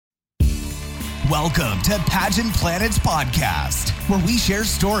Welcome to Pageant Planet's podcast, where we share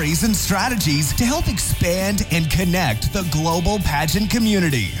stories and strategies to help expand and connect the global pageant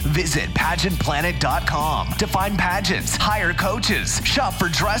community. Visit pageantplanet.com to find pageants, hire coaches, shop for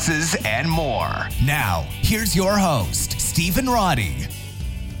dresses, and more. Now, here's your host, Stephen Roddy.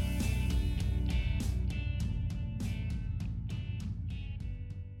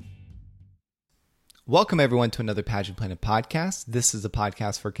 Welcome, everyone, to another Pageant Planet podcast. This is a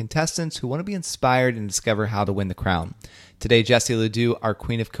podcast for contestants who want to be inspired and discover how to win the crown. Today, Jessie Ledoux, our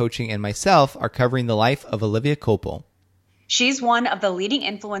queen of coaching, and myself are covering the life of Olivia Culpo. She's one of the leading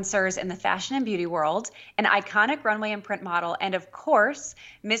influencers in the fashion and beauty world, an iconic runway and print model, and of course,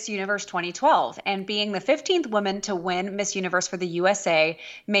 Miss Universe 2012. And being the 15th woman to win Miss Universe for the USA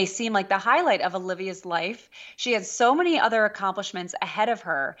may seem like the highlight of Olivia's life. She has so many other accomplishments ahead of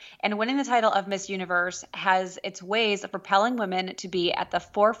her, and winning the title of Miss Universe has its ways of propelling women to be at the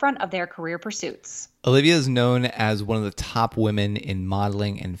forefront of their career pursuits. Olivia is known as one of the top women in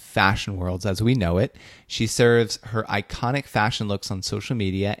modeling and fashion worlds as we know it. She serves her iconic fashion looks on social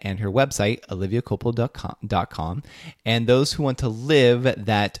media and her website, oliviaculpo.com, and those who want to live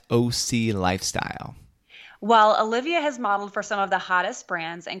that OC lifestyle. While Olivia has modeled for some of the hottest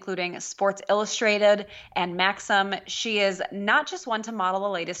brands, including Sports Illustrated and Maxim, she is not just one to model the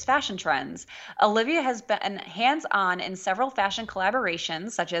latest fashion trends. Olivia has been hands-on in several fashion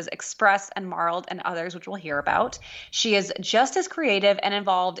collaborations, such as Express and Marled and others, which we'll hear about. She is just as creative and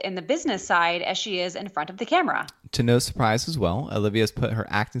involved in the business side as she is in front of the camera. To no surprise as well, Olivia has put her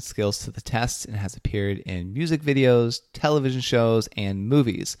acting skills to the test and has appeared in music videos, television shows, and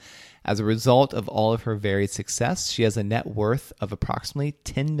movies. As a result of all of her varied success, she has a net worth of approximately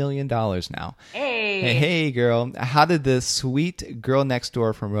 $10 million now. Hey, girl. How did the sweet girl next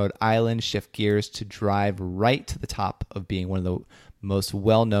door from Rhode Island shift gears to drive right to the top of being one of the most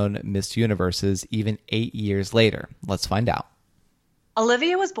well-known Miss Universes even 8 years later? Let's find out.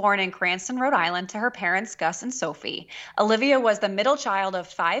 Olivia was born in Cranston, Rhode Island to her parents, Gus and Sophie. Olivia was the middle child of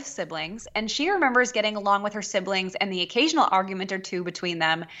 5 siblings, and she remembers getting along with her siblings and the occasional argument or two between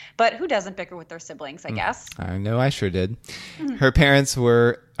them. But who doesn't bicker with their siblings, I guess? I know I sure did. Her parents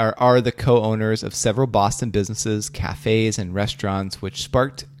are the co-owners of several Boston businesses, cafes, and restaurants, which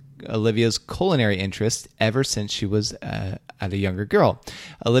sparked Olivia's culinary interest ever since she was a younger girl.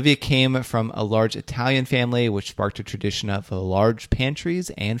 Olivia came from a large Italian family, which sparked a tradition of large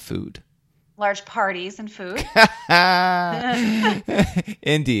pantries and food. Large parties and food.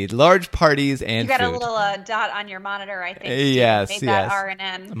 Indeed. Large parties and food. You got a little dot on your monitor, I think. Yes, made that R and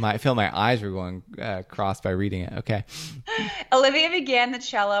N. I feel my eyes were going crossed by reading it. Okay. Olivia began the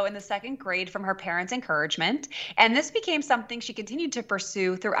cello in the 2nd grade from her parents' encouragement, and this became something she continued to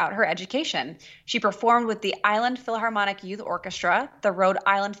pursue throughout her education. She performed with the Island Philharmonic Youth Orchestra, the Rhode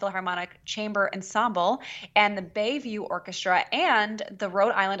Island Philharmonic Chamber Ensemble, and the Bayview Orchestra, and the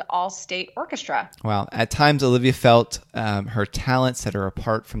Rhode Island All-State Orchestra. Wow. At times, Olivia felt her talent set her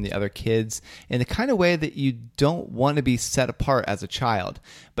apart from the other kids in the kind of way that you don't want to be set apart as a child.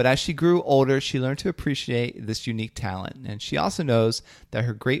 But as she grew older, she learned to appreciate this unique talent. And she also knows that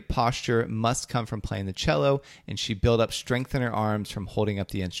her great posture must come from playing the cello, and she built up strength in her arms from holding up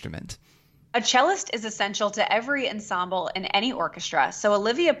the instrument. A cellist is essential to every ensemble in any orchestra, so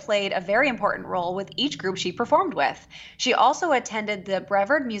Olivia played a very important role with each group she performed with. She also attended the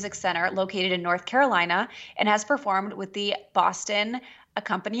Brevard Music Center located in North Carolina and has performed with the Boston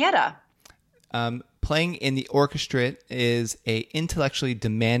Accompanietta. Playing in the orchestra is a intellectually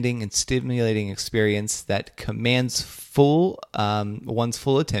demanding and stimulating experience that commands one's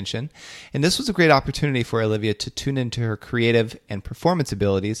full attention. And this was a great opportunity for Olivia to tune into her creative and performance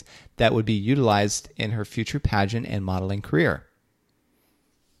abilities that would be utilized in her future pageant and modeling career.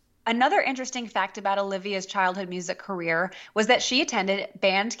 Another interesting fact about Olivia's childhood music career was that she attended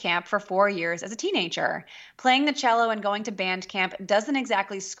band camp for 4 years as a teenager. Playing the cello and going to band camp doesn't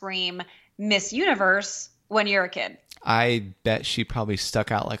exactly scream Miss Universe when you're a kid. I bet she probably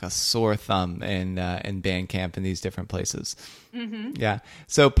stuck out like a sore thumb in band camp in these different places. Mm-hmm. Yeah.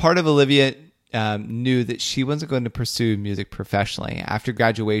 So part of Olivia knew that she wasn't going to pursue music professionally. After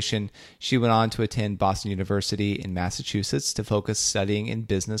graduation, she went on to attend Boston University in Massachusetts to focus studying in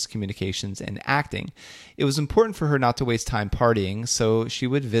business communications and acting. It was important for her not to waste time partying, so she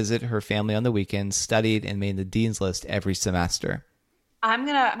would visit her family on the weekends, studied, and made the dean's list every semester. I'm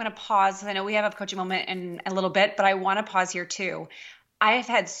gonna pause. I know we have a coaching moment in a little bit, but I want to pause here too. I have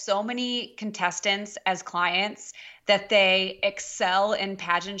had so many contestants as clients that they excel in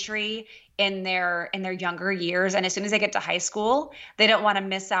pageantry in their younger years. And as soon as they get to high school, they don't want to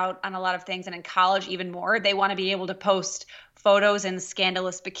miss out on a lot of things. And in college, even more, they want to be able to post photos in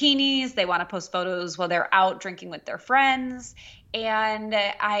scandalous bikinis. They want to post photos while they're out drinking with their friends. And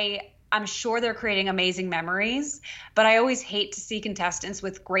I'm sure they're creating amazing memories, but I always hate to see contestants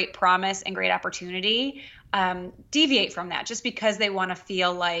with great promise and great opportunity deviate from that just because they want to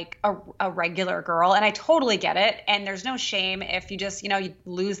feel like a regular girl. And I totally get it. And there's no shame if you just, you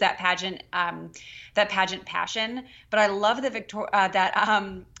lose that pageant passion. But I love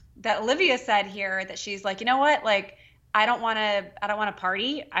that Olivia said here that she's like, you know what, like, I don't want to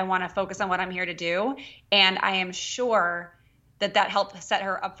party. I want to focus on what I'm here to do. And I am sure that helped set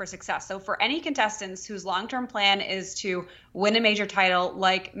her up for success. So for any contestants whose long-term plan is to win a major title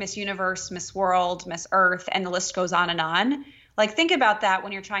like Miss Universe, Miss World, Miss Earth, and the list goes on, like, think about that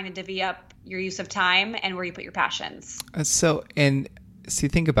when you're trying to divvy up your use of time and where you put your passions.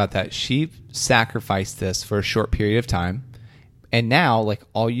 Think about that. She sacrificed this for a short period of time. And now, like,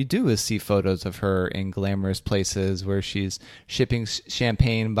 all you do is see photos of her in glamorous places where she's shipping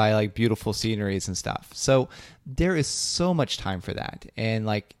champagne by, like, beautiful sceneries and stuff. So there is so much time for that. And,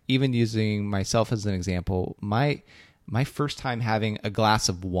 like, even using myself as an example, my first time having a glass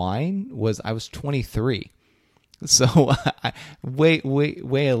of wine I was 23. So way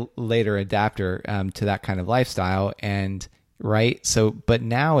later adapter to that kind of lifestyle. And right. So, but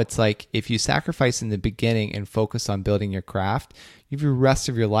now it's like, if you sacrifice in the beginning and focus on building your craft, you have the rest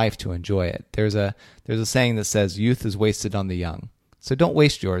of your life to enjoy it. There's a saying that says youth is wasted on the young. So don't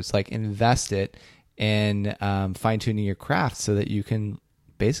waste yours, like, invest it in fine tuning your craft so that you can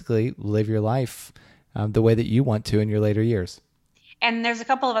basically live your life the way that you want to in your later years. And there's a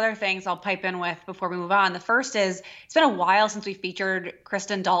couple of other things I'll pipe in with before we move on. The first is, it's been a while since we featured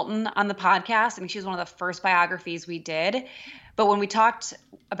Kristen Dalton on the podcast. I mean, she was one of the first biographies we did. But when we talked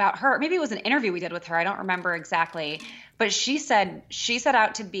about her, maybe it was an interview we did with her, I don't remember exactly. But she said she set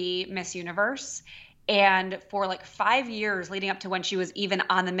out to be Miss Universe. And for like 5 years leading up to when she was even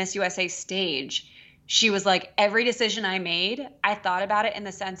on the Miss USA stage, she was like, every decision I made, I thought about it in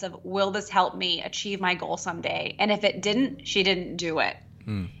the sense of, will this help me achieve my goal someday? And if it didn't, she didn't do it.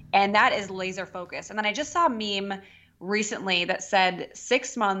 And that is laser focus. And then I just saw a meme recently that said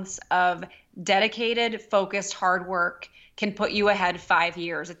 6 months of dedicated, focused hard work can put you ahead 5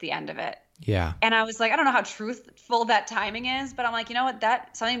 years at the end of it. Yeah. And I was like, I don't know how truthful that timing is, but I'm like, you know what?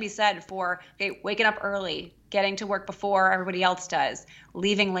 That's something to be said for, okay, waking up early, getting to work before everybody else does,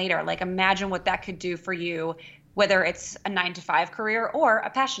 leaving later. Like, imagine what that could do for you, whether it's a 9-to-5 career or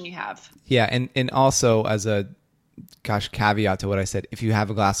a passion you have. Yeah. And also, as a caveat to what I said, if you have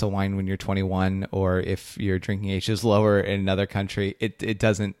a glass of wine when you're 21, or if your drinking age is lower in another country, it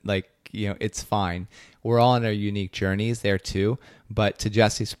doesn't, like, it's fine. We're all on our unique journeys there too. But to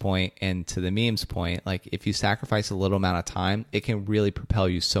Jesse's point and to the meme's point, like, if you sacrifice a little amount of time, it can really propel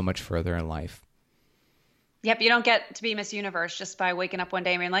you so much further in life. Yep. You don't get to be Miss Universe just by waking up one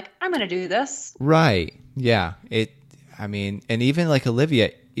day and being like, I'm going to do this. Right. Yeah. And even like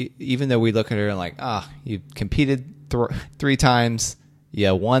Olivia, even though we look at her and like, you competed 3 times,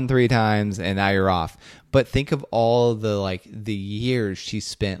 won 3 times, and now you're off. But think of all the years she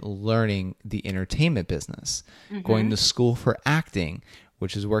spent learning the entertainment business, going to school for acting,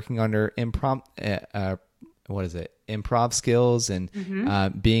 which is working on her improv skills,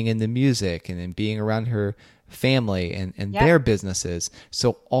 and being in the music, and then being around her family and their businesses.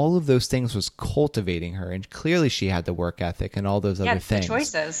 So all of those things was cultivating her, and clearly she had the work ethic and all those other things. The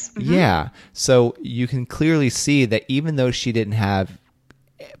choices. Yeah. So you can clearly see that even though she didn't have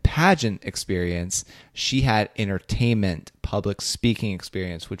pageant experience, she had entertainment, public speaking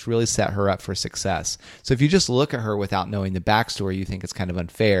experience, which really set her up for success. So if you just look at her without knowing the backstory, you think it's kind of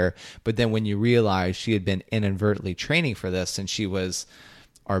unfair. But then when you realize she had been inadvertently training for this and she was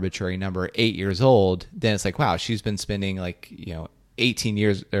arbitrary number 8 years old, then it's like, wow, she's been spending 18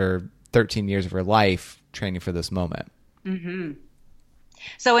 years or 13 years of her life training for this moment. Mm-hmm.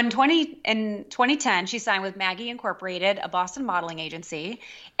 So in 2010, she signed with Maggie Incorporated, a Boston modeling agency,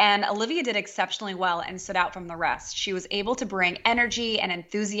 and Olivia did exceptionally well and stood out from the rest. She was able to bring energy and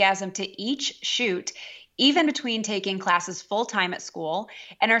enthusiasm to each shoot, even between taking classes full-time at school.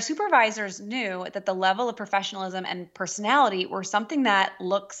 And her supervisors knew that the level of professionalism and personality were something that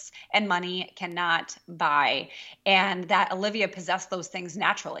looks and money cannot buy, and that Olivia possessed those things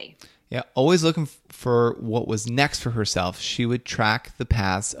naturally. Yeah, always looking for what was next for herself. She would track the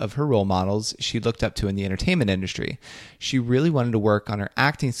paths of her role models she looked up to in the entertainment industry. She really wanted to work on her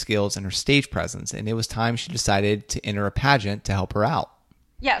acting skills and her stage presence, and it was time she decided to enter a pageant to help her out.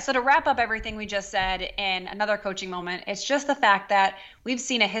 Yeah, so to wrap up everything we just said in another coaching moment, it's just the fact that we've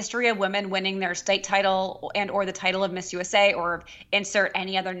seen a history of women winning their state title and or the title of Miss USA or insert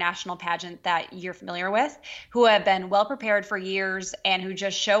any other national pageant that you're familiar with, who have been well prepared for years and who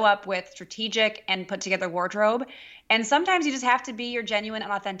just show up with strategic and put together wardrobe. And sometimes you just have to be your genuine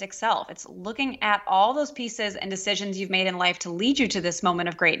and authentic self. It's looking at all those pieces and decisions you've made in life to lead you to this moment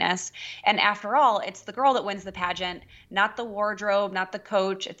of greatness. And after all, it's the girl that wins the pageant, not the wardrobe, not the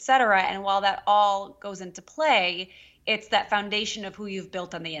coach, etc. And while that all goes into play, it's that foundation of who you've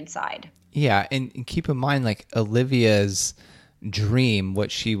built on the inside. Yeah, and keep in mind, like Olivia's dream, what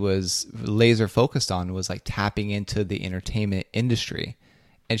she was laser focused on was like tapping into the entertainment industry.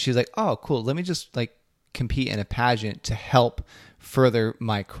 And she's like, oh, cool, let me just like compete in a pageant to help further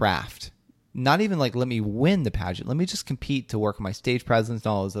my craft. Not even like, let me win the pageant. Let me just compete to work on my stage presence and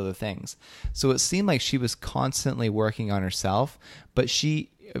all those other things. So it seemed like she was constantly working on herself, but she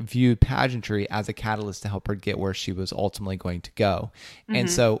viewed pageantry as a catalyst to help her get where she was ultimately going to go. Mm-hmm. And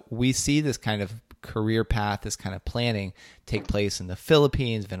so we see this kind of career path, this kind of planning take place in the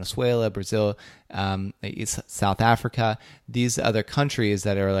Philippines, Venezuela, Brazil, South Africa, these other countries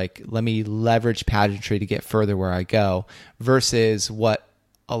that are like, let me leverage pageantry to get further where I go, versus what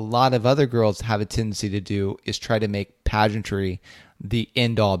a lot of other girls have a tendency to do is try to make pageantry the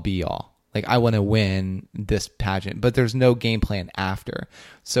end all be all. Like, I want to win this pageant, but there's no game plan after.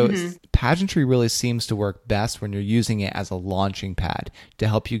 So pageantry really seems to work best when you're using it as a launching pad to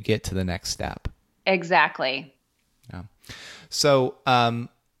help you get to the next step. Exactly. Yeah. So, my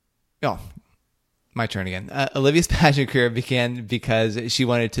turn again. Olivia's pageant career began because she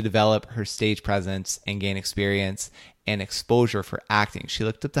wanted to develop her stage presence and gain experience and exposure for acting. She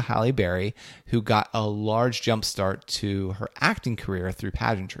looked up to Halle Berry, who got a large jump start to her acting career through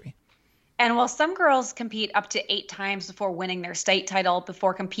pageantry. And while some girls compete up to 8 times before winning their state title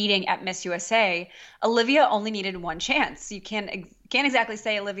before competing at Miss USA, Olivia only needed one chance. You can't exactly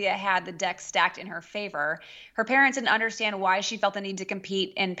say Olivia had the deck stacked in her favor. Her parents didn't understand why she felt the need to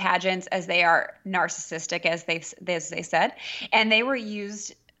compete in pageants, as they are narcissistic, as they said, and they were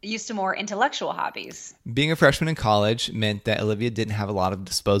used to more intellectual hobbies. Being a freshman in college meant that Olivia didn't have a lot of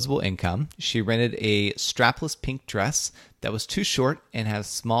disposable income. She rented a strapless pink dress that was too short and had a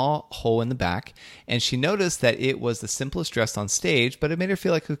small hole in the back, and she noticed that it was the simplest dress on stage, but it made her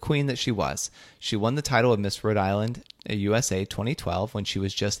feel like the queen that she was. She won the title of Miss Rhode Island USA 2012 when she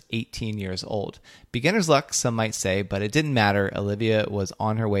was just 18 years old. Beginner's luck, some might say, but it didn't matter. Olivia was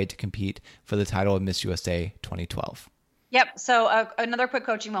on her way to compete for the title of Miss USA 2012. Yep. So another quick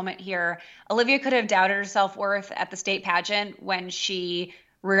coaching moment here. Olivia could have doubted her self-worth at the state pageant when she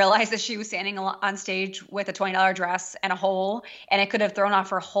realized that she was standing on stage with a $20 dress and a hole, and it could have thrown off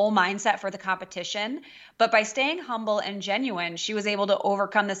her whole mindset for the competition. But by staying humble and genuine, she was able to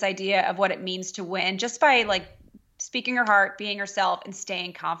overcome this idea of what it means to win just by speaking her heart, being herself, and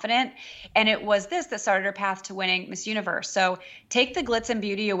staying confident. And it was this that started her path to winning Miss Universe. So take the glitz and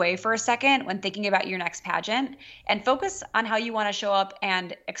beauty away for a second when thinking about your next pageant and focus on how you want to show up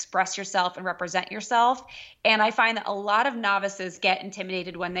and express yourself and represent yourself. And I find that a lot of novices get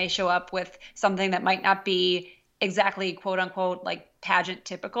intimidated when they show up with something that might not be exactly quote unquote like pageant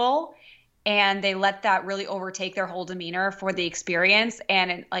typical. And they let that really overtake their whole demeanor for the experience.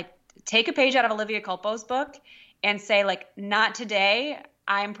 And take a page out of Olivia Culpo's book and say, not today.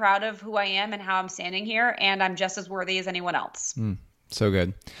 I'm proud of who I am and how I'm standing here, and I'm just as worthy as anyone else. So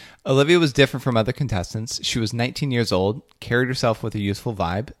good. Olivia was different from other contestants. She was 19 years old, carried herself with a youthful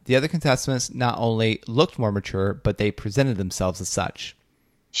vibe. The other contestants not only looked more mature, but they presented themselves as such.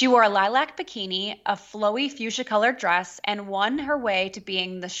 She wore a lilac bikini, a flowy fuchsia-colored dress, and won her way to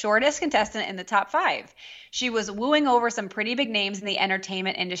being the shortest contestant in the top 5. She was wooing over some pretty big names in the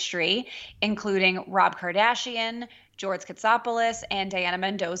entertainment industry, including Rob Kardashian, George Katsopoulos, and Diana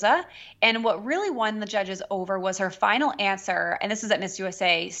Mendoza. And what really won the judges over was her final answer, and this is at Miss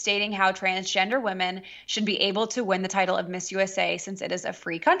USA, stating how transgender women should be able to win the title of Miss USA since it is a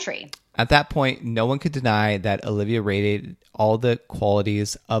free country. At that point, no one could deny that Olivia rated all the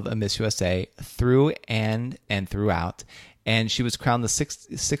qualities of a Miss USA through and throughout. And she was crowned the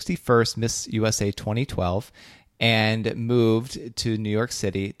 61st Miss USA 2012 and moved to New York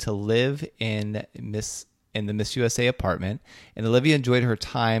City to live in the Miss USA apartment. And Olivia enjoyed her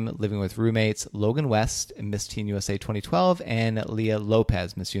time living with roommates Logan West, Miss Teen USA 2012, and Leah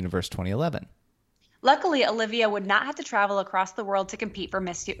Lopez, Miss Universe 2011. Luckily, Olivia would not have to travel across the world to compete for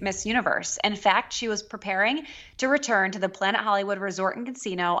Miss Universe. In fact, she was preparing to return to the Planet Hollywood Resort and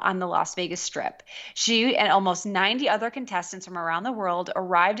Casino on the Las Vegas Strip. She and almost 90 other contestants from around the world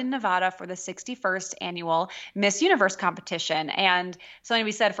arrived in Nevada for the 61st annual Miss Universe competition. And something to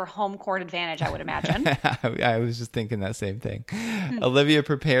be said for home court advantage, I would imagine. I was just thinking that same thing. Olivia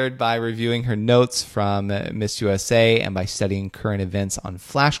prepared by reviewing her notes from Miss USA and by studying current events on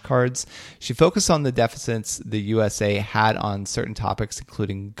flashcards. She focused on the deficits the USA had on certain topics,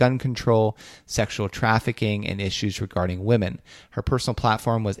 including gun control, sexual trafficking, and issues regarding women. Her personal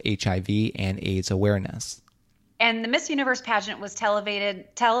platform was HIV and AIDS awareness. And the Miss Universe pageant was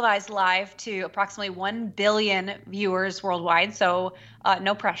televised live to approximately 1 billion viewers worldwide, so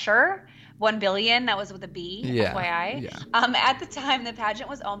no pressure. 1 billion, that was with a B, FYI. Yeah. At the time, the pageant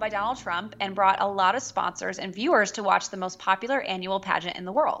was owned by Donald Trump and brought a lot of sponsors and viewers to watch the most popular annual pageant in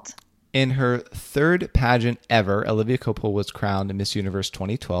the world. In her third pageant ever, Olivia Coppola was crowned Miss Universe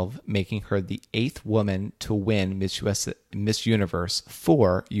 2012, making her the 8th woman to win Miss Universe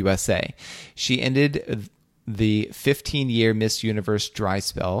for USA. She ended the 15-year Miss Universe dry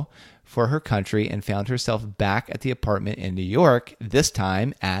spell for her country and found herself back at the apartment in New York, this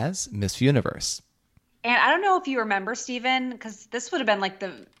time as Miss Universe. And I don't know if you remember, Stephen, because this would have been like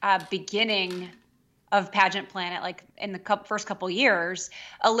the beginning of Pageant Planet, like in the first couple years.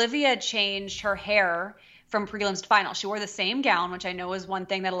 Olivia changed her hair from prelims to final. She wore the same gown, which I know is one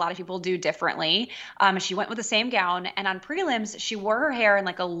thing that a lot of people do differently. She went with the same gown, and on prelims, she wore her hair in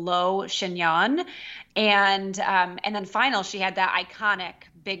like a low chignon, and then final, she had that iconic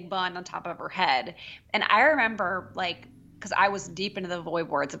big bun on top of her head. And I remember, like, because I was deep into the void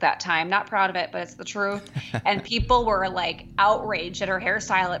boards at that time, not proud of it, but it's the truth. And people were like outraged at her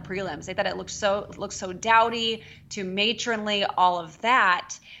hairstyle at prelims. They thought it looked so dowdy, too matronly, all of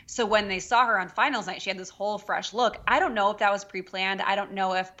that. So when they saw her on finals night, she had this whole fresh look. I don't know if that was pre-planned. I don't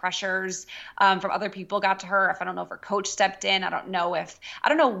know if pressures from other people got to her. I don't know if her coach stepped in. I don't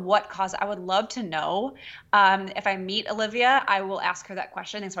know what caused. I would love to know. If I meet Olivia, I will ask her that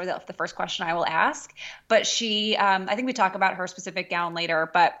question. It's probably the first question I will ask. But she, I think we talk about her specific gown later.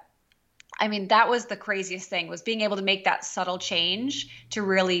 But I mean, that was the craziest thing, was being able to make that subtle change to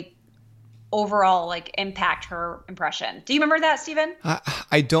really overall like impact her impression. Do you remember that, Stephen?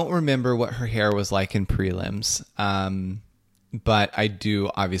 I don't remember what her hair was like in prelims, but I do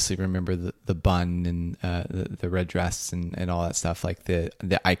obviously remember the bun and the red dress and all that stuff, like the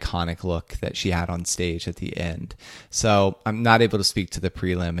iconic look that she had on stage at the end. So I'm not able to speak to the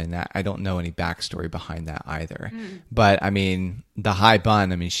prelim, and I don't know any backstory behind that either. But I mean, the high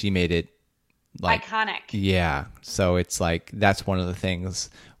bun, I mean, she made it like iconic. Yeah. So it's like, that's one of the things.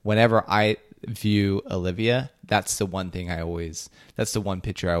 Whenever I view Olivia, that's the one picture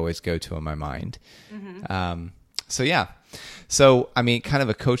I always go to in my mind. So yeah. So, I mean, kind of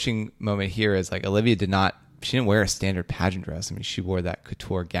a coaching moment here is like, Olivia she didn't wear a standard pageant dress. I mean, she wore that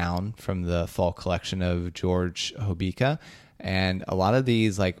couture gown from the fall collection of George Hobica. And a lot of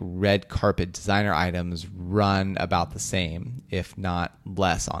these like red carpet designer items run about the same, if not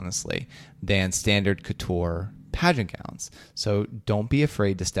less, honestly, than standard couture pageant gowns. So don't be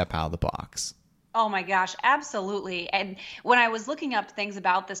afraid to step out of the box. Oh my gosh, absolutely. And when I was looking up things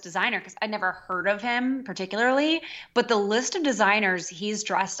about this designer, because I'd never heard of him particularly, but the list of designers he's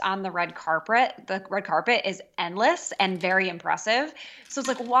dressed on the red carpet is endless and very impressive. So it's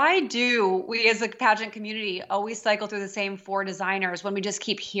like, why do we as a pageant community always cycle through the same 4 designers when we just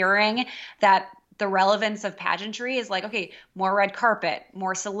keep hearing that the relevance of pageantry is like, okay, more red carpet,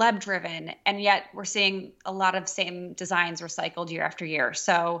 more celeb driven, and yet we're seeing a lot of same designs recycled year after year.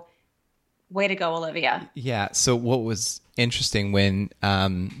 So way to go, Olivia. Yeah. So what was interesting when I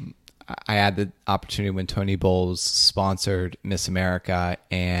had the opportunity when Tony Bowles sponsored Miss America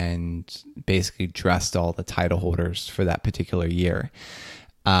and basically dressed all the title holders for that particular year,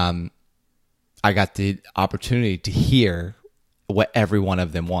 I got the opportunity to hear what every one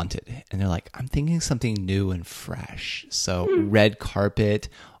of them wanted. And they're like, I'm thinking something new and fresh. So red carpet,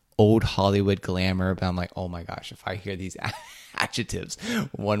 old Hollywood glamour. But I'm like, oh my gosh, if I hear these adjectives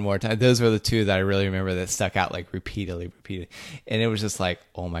one more time. Those were the 2 that I really remember that stuck out like repeatedly. And it was just like,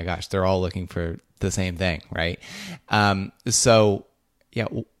 oh my gosh, they're all looking for the same thing, right? So yeah,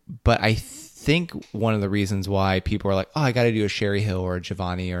 but I think one of the reasons why people are like, oh, I got to do a Sherry Hill or a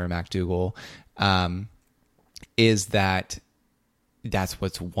Giovanni or a MacDougall, is that that's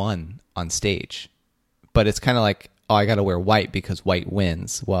what's won on stage. But it's kind of like, oh, I got to wear white because white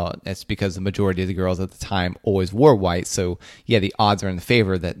wins. Well, that's because the majority of the girls at the time always wore white. So yeah, the odds are in the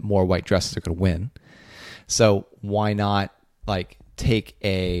favor that more white dresses are going to win. So why not like take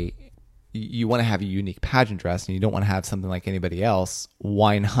a you want to have a unique pageant dress and you don't want to have something like anybody else,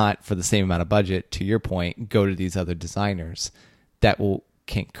 why not, for the same amount of budget, to your point, go to these other designers that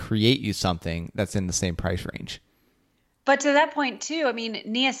can create you something that's in the same price range? But to that point too, I mean,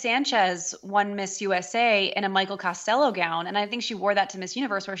 Nia Sanchez won Miss USA in a Michael Costello gown, and I think she wore that to Miss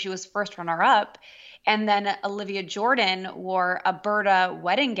Universe where she was first runner-up. And then Olivia Jordan wore a Berta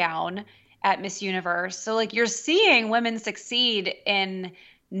wedding gown at Miss Universe. So like you're seeing women succeed in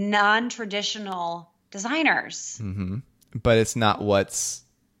non-traditional designers. Mm-hmm. But it's not what's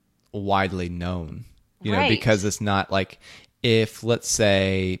widely known, Right. because it's not like, if let's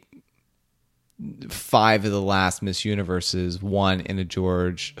say 5 of the last Miss Universes won in a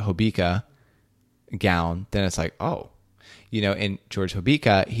George Hobica gown, then it's like, oh, in George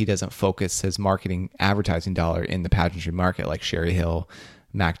Hobica, he doesn't focus his marketing advertising dollar in the pageantry market like Sherry Hill,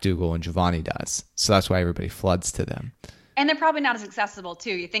 MacDougall, and Giovanni does. So that's why everybody floods to them. And they're probably not as accessible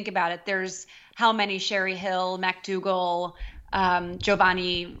too. You think about it, there's how many Sherry Hill, MacDougall,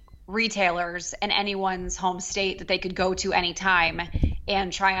 Giovanni retailers in anyone's home state that they could go to anytime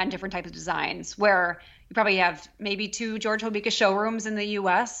and try on different types of designs, where you probably have maybe 2 George Hobica showrooms in the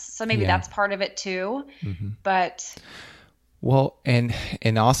US. So maybe that's part of it too. Mm-hmm. But well, and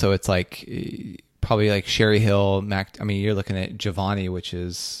also it's like probably like Sherry Hill, you're looking at Giovanni, which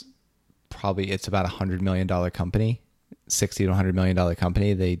is probably, it's about $100 million company, $60 to $100 million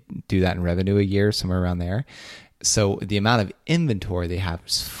company. They do that in revenue a year, somewhere around there. So the amount of inventory they have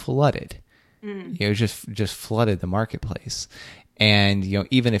is flooded. Just flooded the marketplace. And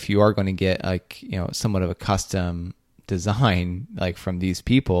even if you are going to get like somewhat of a custom design like from these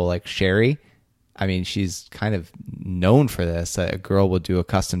people like Sherry, I mean, she's kind of known for this. A girl will do a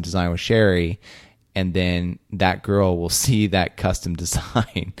custom design with Sherry, and then that girl will see that custom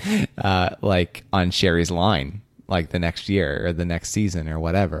design like on Sherry's line like the next year or the next season or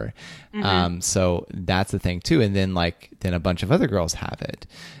whatever. Mm-hmm. So that's the thing too. And then then a bunch of other girls have it.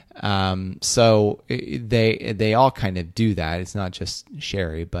 So they all kind of do that. It's not just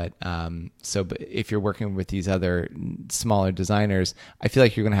Sherry, but if you're working with these other smaller designers, I feel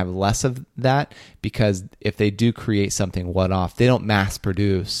like you're going to have less of that, because if they do create something one-off, they don't mass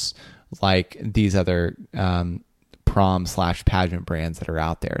produce like these other prom/pageant brands that are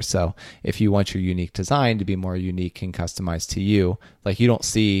out there. So if you want your unique design to be more unique and customized to you, like you don't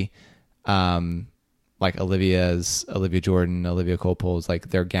see like Olivia Jordan, Olivia Colpo's,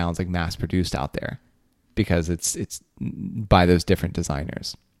 like their gowns like mass produced out there, because it's by those different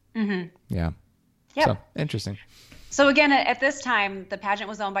designers. Mm-hmm. Yeah. Yep. So interesting. So again, at this time, the pageant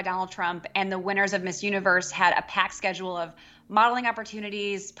was owned by Donald Trump, and the winners of Miss Universe had a packed schedule of modeling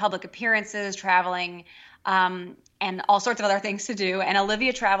opportunities, public appearances, traveling, and all sorts of other things to do. And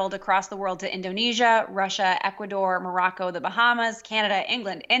Olivia traveled across the world to Indonesia, Russia, Ecuador, Morocco, the Bahamas, Canada,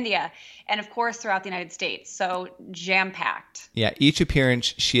 England, India, and of course throughout the United States. So jam-packed. Yeah, each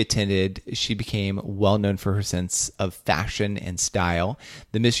appearance she attended, she became well known for her sense of fashion and style.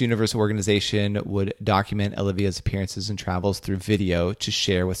 The Miss Universe organization would document Olivia's appearances and travels through video to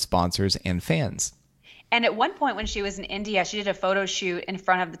share with sponsors and fans. And at one point when she was in India, she did a photo shoot in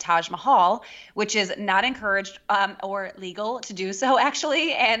front of the Taj Mahal, which is not encouraged or legal to do so,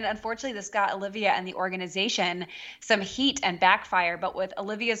 actually. And unfortunately, this got Olivia and the organization some heat and backfire. But with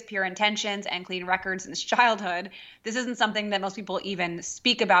Olivia's pure intentions and clean records since childhood, this isn't something that most people even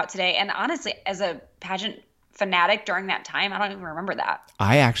speak about today. And honestly, as a pageant fanatic during that time, I don't even remember that.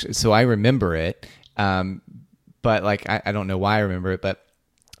 I remember it, but like I don't know why I remember it, but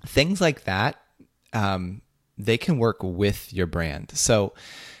things like that, they can work with your brand. So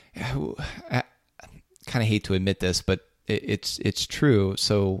I kind of hate to admit this, but it's true.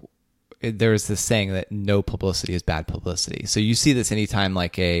 So there's this saying that no publicity is bad publicity. So you see this anytime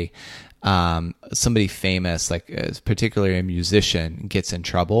like somebody famous, like particularly a musician, gets in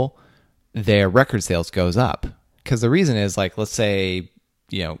trouble, their record sales goes up. Because the reason is, like, let's say,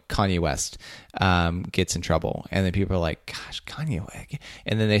 Kanye West gets in trouble, and then people are like, gosh, Kanye West.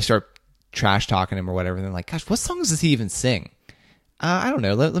 And then they start trash talking him or whatever, and they're like, gosh, what songs does he even sing? I don't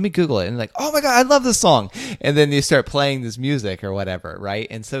know. Let me Google it. And like, oh my God, I love this song. And then you start playing this music or whatever, right?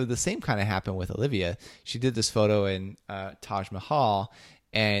 And so the same kind of happened with Olivia. She did this photo in Taj Mahal,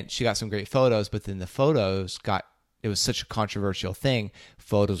 and she got some great photos, but then the photos it was such a controversial thing.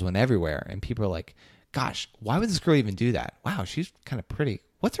 Photos went everywhere, and people are like, gosh, why would this girl even do that? Wow, she's kind of pretty.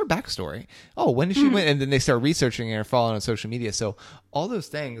 What's her backstory? Oh, when did she win? And then they start researching her and following on social media. So all those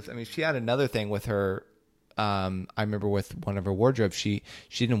things, I mean, she had another thing with her. I remember with one of her wardrobes, she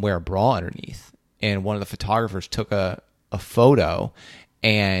didn't wear a bra underneath. And one of the photographers took a photo,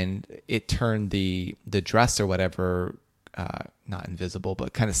 and it turned the dress or whatever not invisible,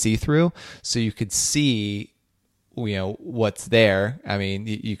 but kind of see-through. So you could see, what's there. I mean,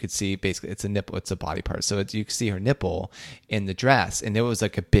 you could see basically it's a nipple, it's a body part. So you could see her nipple in the dress, and it was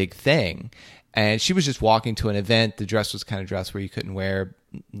like a big thing. And she was just walking to an event. The dress was kind of dressed where you didn't wear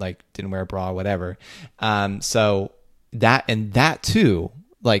a bra or whatever. So that too,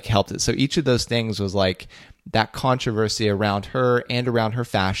 like, helped it. So each of those things was like that controversy around her and around her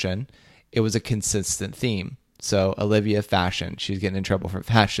fashion. It was a consistent theme. So Olivia fashion, she's getting in trouble for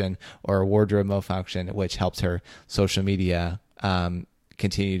fashion or a wardrobe malfunction, which helped her social media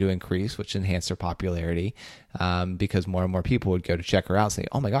continue to increase, which enhanced her popularity because more and more people would go to check her out and say,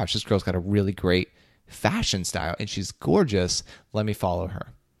 oh my gosh, this girl's got a really great fashion style and she's gorgeous. Let me follow her.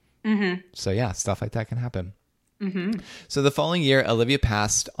 Mm-hmm. So yeah, stuff like that can happen. Mm-hmm. So the following year, Olivia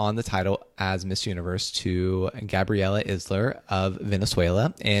passed on the title as Miss Universe to Gabriela Isler of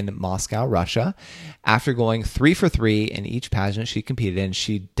Venezuela in Moscow, Russia. After going 3 for 3 in each pageant she competed in,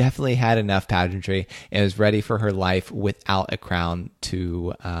 she definitely had enough pageantry and was ready for her life without a crown.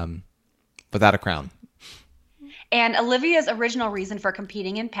 And Olivia's original reason for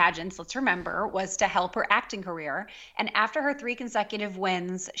competing in pageants, let's remember, was to help her acting career. And after her 3 consecutive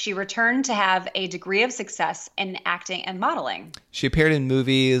wins, she returned to have a degree of success in acting and modeling. She appeared in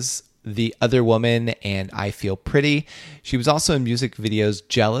movies The Other Woman and I Feel Pretty. She was also in music videos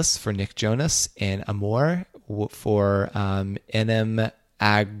Jealous for Nick Jonas and Amour for Enem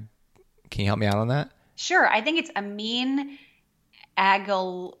Ag. Can you help me out on that? Sure. I think it's Amin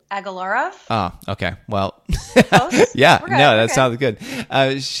Agalarov. Oh, okay. Well, Close? Yeah, no, that sounds good.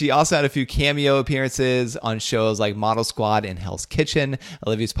 She also had a few cameo appearances on shows like Model Squad and Hell's Kitchen.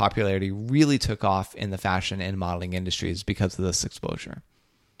 Olivia's popularity really took off in the fashion and modeling industries because of this exposure.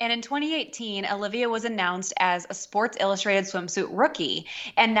 And in 2018, Olivia was announced as a Sports Illustrated swimsuit rookie.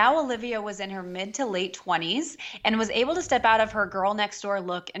 And now Olivia was in her mid to late 20s and was able to step out of her girl next door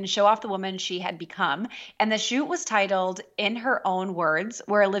look and show off the woman she had become. And the shoot was titled In Her Own Words,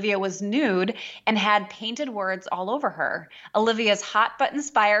 where Olivia was nude and had painted words all over her. Olivia's hot but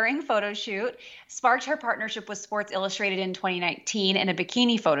inspiring photo shoot sparked her partnership with Sports Illustrated in 2019 in a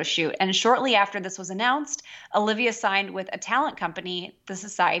bikini photo shoot. And shortly after this was announced, Olivia signed with a talent company, the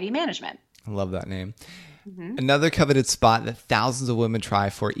Society Management. I love that name. Mm-hmm. Another coveted spot that thousands of women try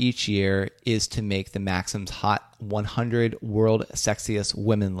for each year is to make the Maxim's Hot 100 World Sexiest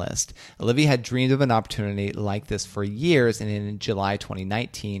Women list. Olivia had dreamed of an opportunity like this for years, and in July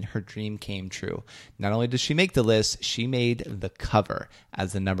 2019, her dream came true. Not only did she make the list, she made the cover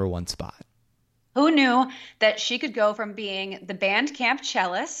as the #1 spot. Who knew that she could go from being the band camp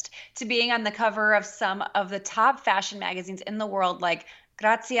cellist to being on the cover of some of the top fashion magazines in the world, like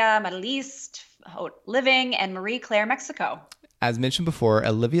Grazia, Modeliste, Haute Living, and Marie Claire Mexico. As mentioned before,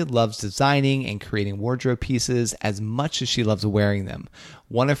 Olivia loves designing and creating wardrobe pieces as much as she loves wearing them.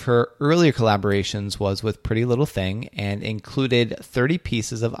 One of her earlier collaborations was with Pretty Little Thing and included 30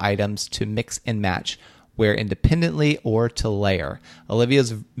 pieces of items to mix and match, wear independently or to layer.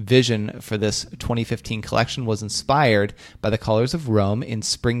 Olivia's vision for this 2015 collection was inspired by the colors of Rome in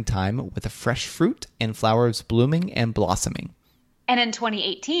springtime with the fresh fruit and flowers blooming and blossoming. And in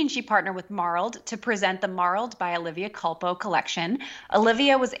 2018, she partnered with Marled to present the Marled by Olivia Culpo collection.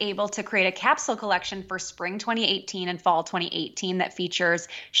 Olivia was able to create a capsule collection for spring 2018 and fall 2018 that features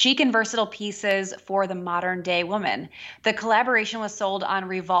chic and versatile pieces for the modern day woman. The collaboration was sold on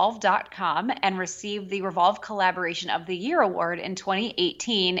Revolve.com and received the Revolve Collaboration of the Year award in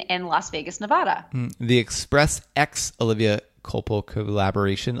 2018 in Las Vegas, Nevada. The Express X Olivia Culpo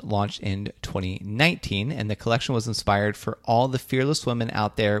collaboration launched in 2019, and the collection was inspired for all the fearless women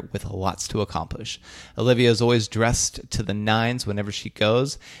out there with lots to accomplish. Olivia is always dressed to the nines whenever she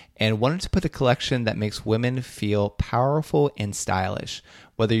goes and wanted to put a collection that makes women feel powerful and stylish.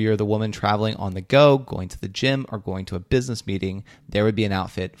 Whether you're the woman traveling on the go, going to the gym, or going to a business meeting, there would be an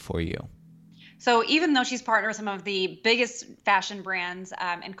outfit for you. So even though she's partnered with some of the biggest fashion brands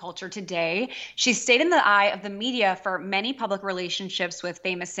in culture today, she stayed in the eye of the media for many public relationships with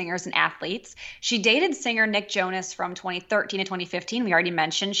famous singers and athletes. She dated singer Nick Jonas from 2013 to 2015. We already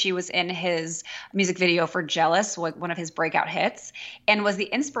mentioned she was in his music video for Jealous, one of his breakout hits, and was the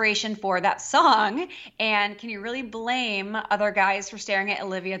inspiration for that song. And can you really blame other guys for staring at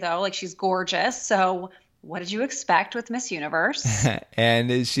Olivia, though? Like, she's gorgeous. So what did you expect with Miss Universe?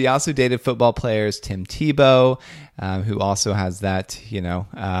 And she also dated football players Tim Tebow, who also has that,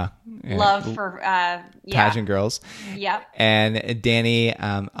 love for pageant girls. Yep. And Danny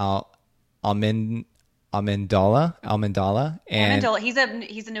Amendola. And Amendola.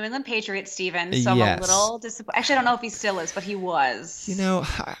 He's a New England Patriot, Steven. So I'm a little disappointed. Actually, I don't know if he still is, but he was.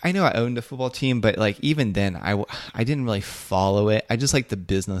 I know I owned a football team, but like even then, I didn't really follow it. I just like the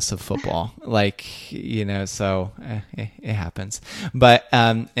business of football, so it happens. But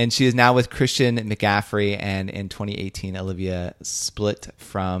and she is now with Christian McCaffrey, and in 2018, Olivia split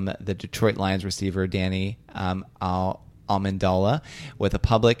from the Detroit Lions receiver Danny Amendola with the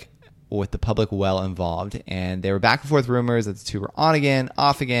public well involved, and there were back and forth rumors that the two were on again,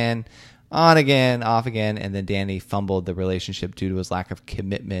 off again, on again, off again, and then Danny fumbled the relationship due to his lack of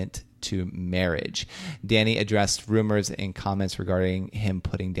commitment to marriage. Danny addressed rumors in comments regarding him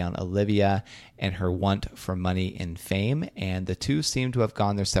putting down Olivia and her want for money and fame, and the two seem to have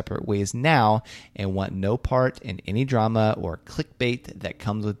gone their separate ways now and want no part in any drama or clickbait that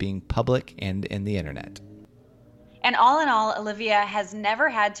comes with being public and in the internet. And all in all, Olivia has never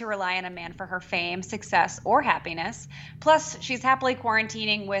had to rely on a man for her fame, success, or happiness. Plus, she's happily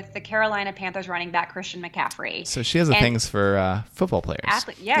quarantining with the Carolina Panthers running back Christian McCaffrey. So she has things for football players.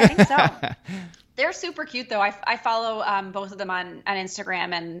 Yeah, I think so. They're super cute, though. I follow both of them on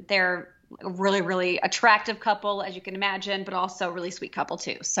Instagram, and they're a really, really attractive couple, as you can imagine, but also a really sweet couple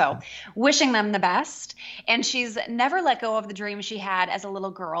too. So wishing them the best. And she's never let go of the dream she had as a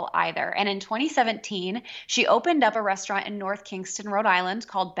little girl either. And in 2017, she opened up a restaurant in North Kingston, Rhode Island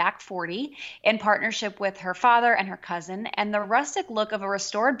called Back 40 in partnership with her father and her cousin. And the rustic look of a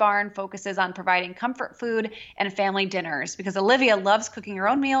restored barn focuses on providing comfort food and family dinners because Olivia loves cooking her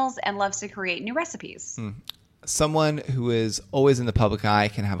own meals and loves to create new recipes. Someone who is always in the public eye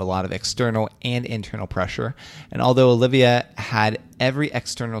can have a lot of external and internal pressure. And although Olivia had every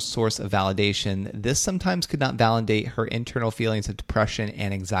external source of validation, this sometimes could not validate her internal feelings of depression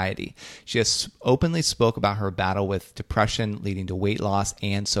and anxiety. She has openly spoke about her battle with depression leading to weight loss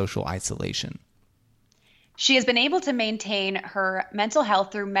and social isolation. She has been able to maintain her mental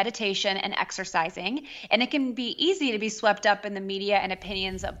health through meditation and exercising, and it can be easy to be swept up in the media and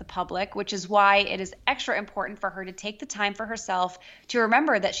opinions of the public, which is why it is extra important for her to take the time for herself to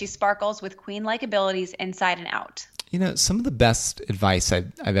remember that she sparkles with queen-like abilities inside and out. Some of the best advice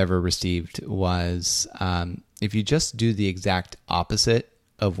I've ever received was if you just do the exact opposite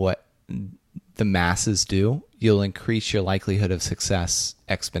of what the masses do, you'll increase your likelihood of success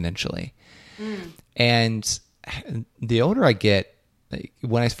exponentially. And the older I get,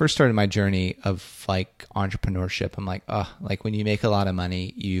 when I first started my journey of like entrepreneurship, I'm like, when you make a lot of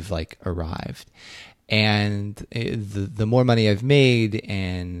money, you've like arrived. And the more money I've made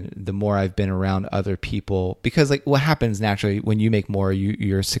and the more I've been around other people, because like what happens naturally when you make more,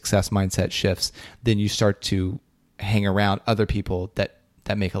 your success mindset shifts, then you start to hang around other people that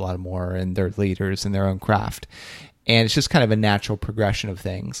make a lot more and they're leaders in their own craft. And it's just kind of a natural progression of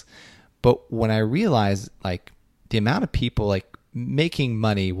things. But when I realized like the amount of people like making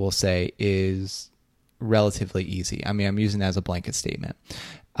money, we'll say, is relatively easy. I mean, I'm using that as a blanket statement.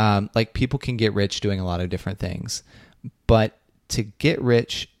 Like people can get rich doing a lot of different things, but to get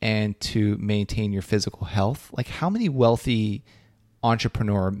rich and to maintain your physical health, like how many wealthy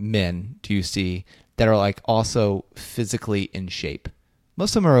entrepreneur men do you see that are like also physically in shape?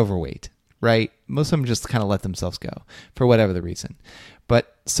 Most of them are overweight, right? Most of them just kind of let themselves go for whatever the reason.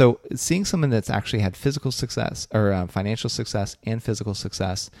 But so seeing someone that's actually had physical success or financial success and physical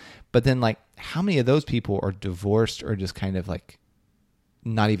success, but then like how many of those people are divorced or just kind of like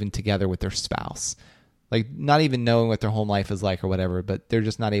not even together with their spouse, like not even knowing what their home life is like or whatever, but they're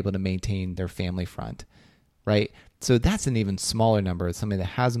just not able to maintain their family front, right? So that's an even smaller number. It's somebody that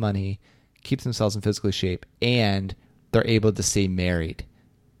has money, keeps themselves in physical shape, and they're able to stay married.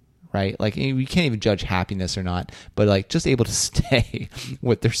 Right? Like you can't even judge happiness or not, but like just able to stay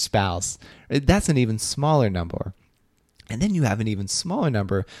with their spouse. That's an even smaller number. And then you have an even smaller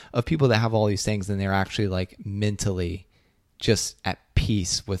number of people that have all these things and they're actually like mentally just at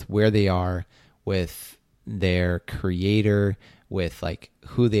peace with where they are, with their creator, with like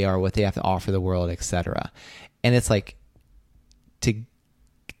who they are, what they have to offer the world, etc. And it's like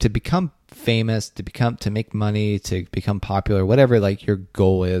to become famous, to make money, to become popular, whatever like your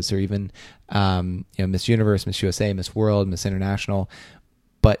goal is, or even Miss Universe, Miss USA, Miss World, Miss International,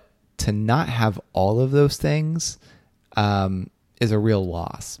 but to not have all of those things is a real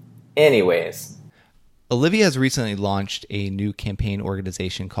loss. Anyways, Olivia has recently launched a new campaign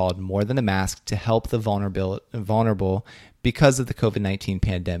organization called More Than a Mask to help the vulnerable because of the COVID-19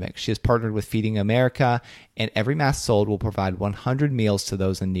 pandemic. She has partnered with Feeding America, and every mask sold will provide 100 meals to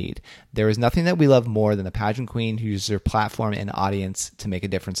those in need. There is nothing that we love more than a pageant queen who uses her platform and audience to make a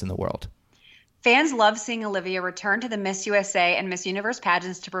difference in the world. Fans love seeing Olivia return to the Miss USA and Miss Universe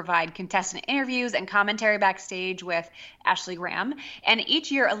pageants to provide contestant interviews and commentary backstage with Ashley Graham. And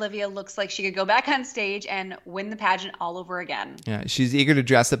each year, Olivia looks like she could go back on stage and win the pageant all over again. Yeah, she's eager to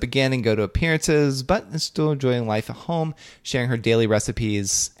dress up again and go to appearances, but is still enjoying life at home, sharing her daily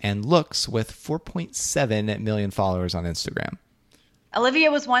recipes and looks with 4.7 million followers on Instagram.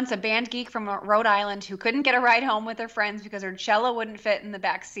 Olivia was once a band geek from Rhode Island who couldn't get a ride home with her friends because her cello wouldn't fit in the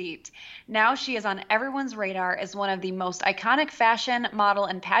back seat. Now she is on everyone's radar as one of the most iconic fashion, model,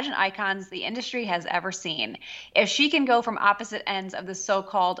 and pageant icons the industry has ever seen. If she can go from opposite ends of the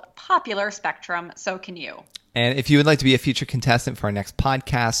so-called popular spectrum, so can you. And if you would like to be a featured contestant for our next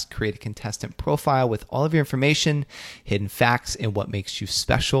podcast, create a contestant profile with all of your information, hidden facts, and what makes you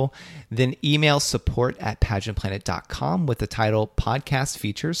special, then email support@pageantplanet.com with the title Podcast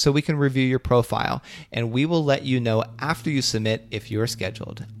Features so we can review your profile. And we will let you know after you submit if you're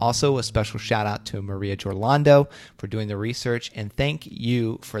scheduled. Also, a special shout out to Maria Giorlando for doing the research, and thank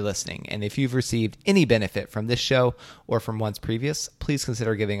you for listening. And if you've received any benefit from this show or from ones previous, please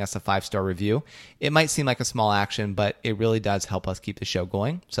consider giving us a 5-star review. It might seem like a small action, but it really does help us keep the show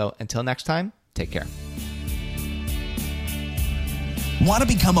going. So until next time, take care. Want to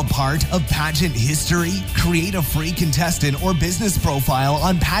become a part of pageant history? Create a free contestant or business profile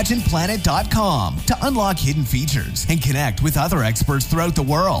on pageantplanet.com to unlock hidden features and connect with other experts throughout the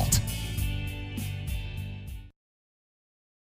world.